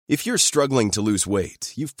If you're struggling to lose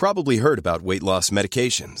weight, you've probably heard about weight loss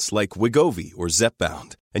medications like Wegovy or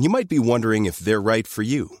Zepbound, and you might be wondering if they're right for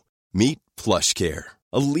you. Meet PlushCare,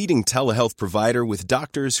 a leading telehealth provider with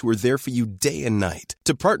doctors who are there for you day and night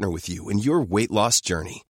to partner with you in your weight loss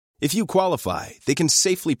journey. If you qualify, they can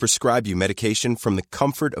safely prescribe you medication from the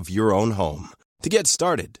comfort of your own home. To get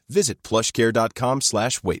started, visit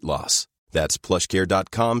plushcare.com/weightloss. That's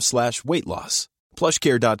plushcare.com/weightloss.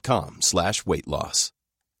 plushcare.com/weightloss.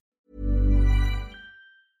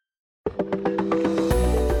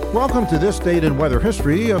 Welcome to This Date in Weather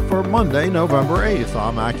History for Monday, November 8th.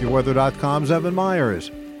 I'm AccuWeather.com's Evan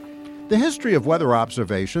Myers. The history of weather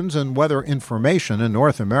observations and weather information in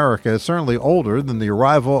North America is certainly older than the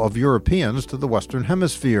arrival of Europeans to the Western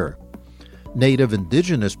Hemisphere. Native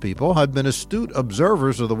indigenous people had been astute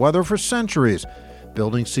observers of the weather for centuries,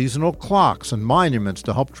 building seasonal clocks and monuments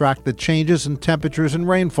to help track the changes in temperatures and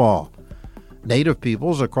rainfall. Native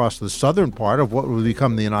peoples across the southern part of what would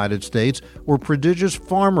become the United States were prodigious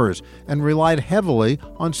farmers and relied heavily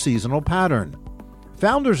on seasonal pattern.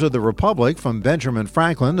 Founders of the Republic, from Benjamin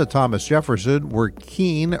Franklin to Thomas Jefferson, were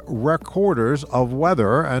keen recorders of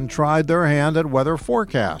weather and tried their hand at weather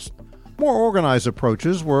forecast. More organized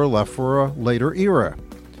approaches were left for a later era.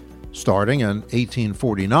 Starting in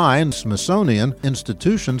 1849, Smithsonian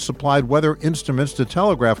institutions supplied weather instruments to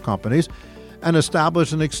telegraph companies and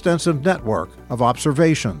established an extensive network of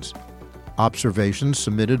observations. Observations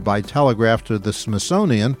submitted by telegraph to the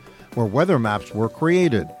Smithsonian, where weather maps were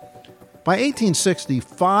created. By 1860,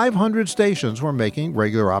 500 stations were making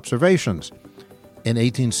regular observations. In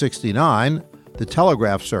 1869, the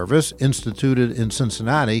Telegraph Service, instituted in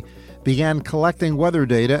Cincinnati, began collecting weather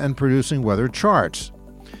data and producing weather charts.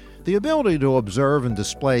 The ability to observe and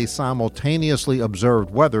display simultaneously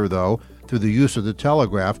observed weather, though, through the use of the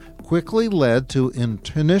telegraph, quickly led to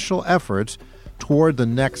initial efforts toward the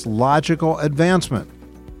next logical advancement,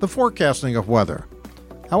 the forecasting of weather.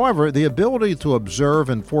 However, the ability to observe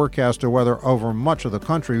and forecast the weather over much of the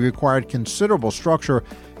country required considerable structure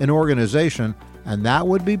and organization, and that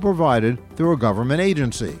would be provided through a government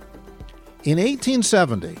agency. In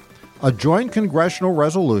 1870, a joint congressional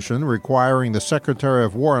resolution requiring the Secretary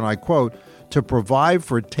of War, and I quote, to provide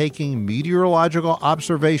for taking meteorological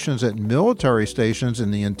observations at military stations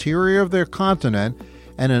in the interior of their continent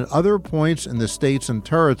and in other points in the states and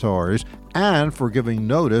territories, and for giving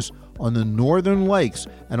notice on the northern lakes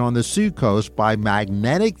and on the seacoast by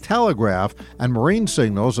magnetic telegraph and marine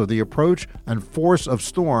signals of the approach and force of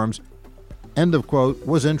storms, end of quote,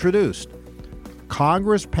 was introduced.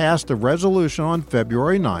 Congress passed a resolution on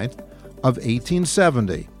February 9th of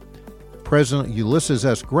 1870. President Ulysses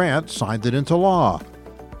S. Grant signed it into law.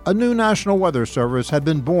 A new National Weather Service had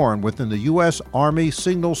been born within the U.S. Army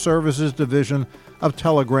Signal Services Division of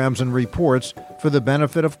Telegrams and Reports for the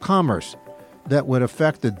benefit of commerce that would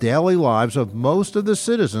affect the daily lives of most of the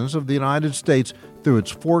citizens of the United States through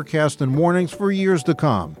its forecast and warnings for years to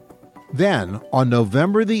come. Then, on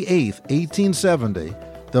November the 8th, 1870,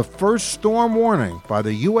 the first storm warning by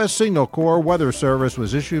the U.S. Signal Corps Weather Service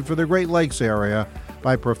was issued for the Great Lakes area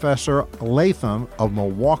by Professor Latham of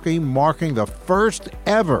Milwaukee, marking the first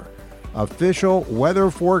ever official weather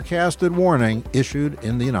forecasted warning issued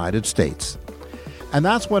in the United States. And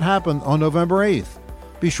that's what happened on November 8th.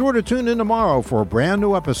 Be sure to tune in tomorrow for a brand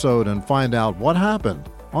new episode and find out what happened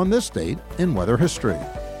on this date in weather history.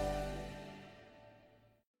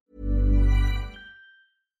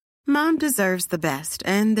 Mom deserves the best,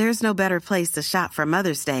 and there's no better place to shop for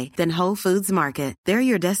Mother's Day than Whole Foods Market. They're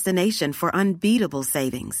your destination for unbeatable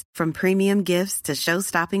savings, from premium gifts to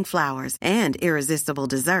show-stopping flowers and irresistible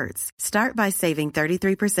desserts. Start by saving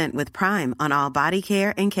 33% with Prime on all body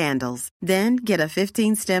care and candles. Then get a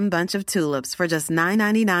 15-stem bunch of tulips for just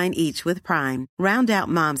 $9.99 each with Prime. Round out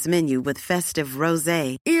Mom's menu with festive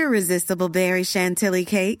rosé, irresistible berry chantilly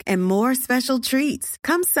cake, and more special treats.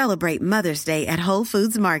 Come celebrate Mother's Day at Whole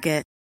Foods Market.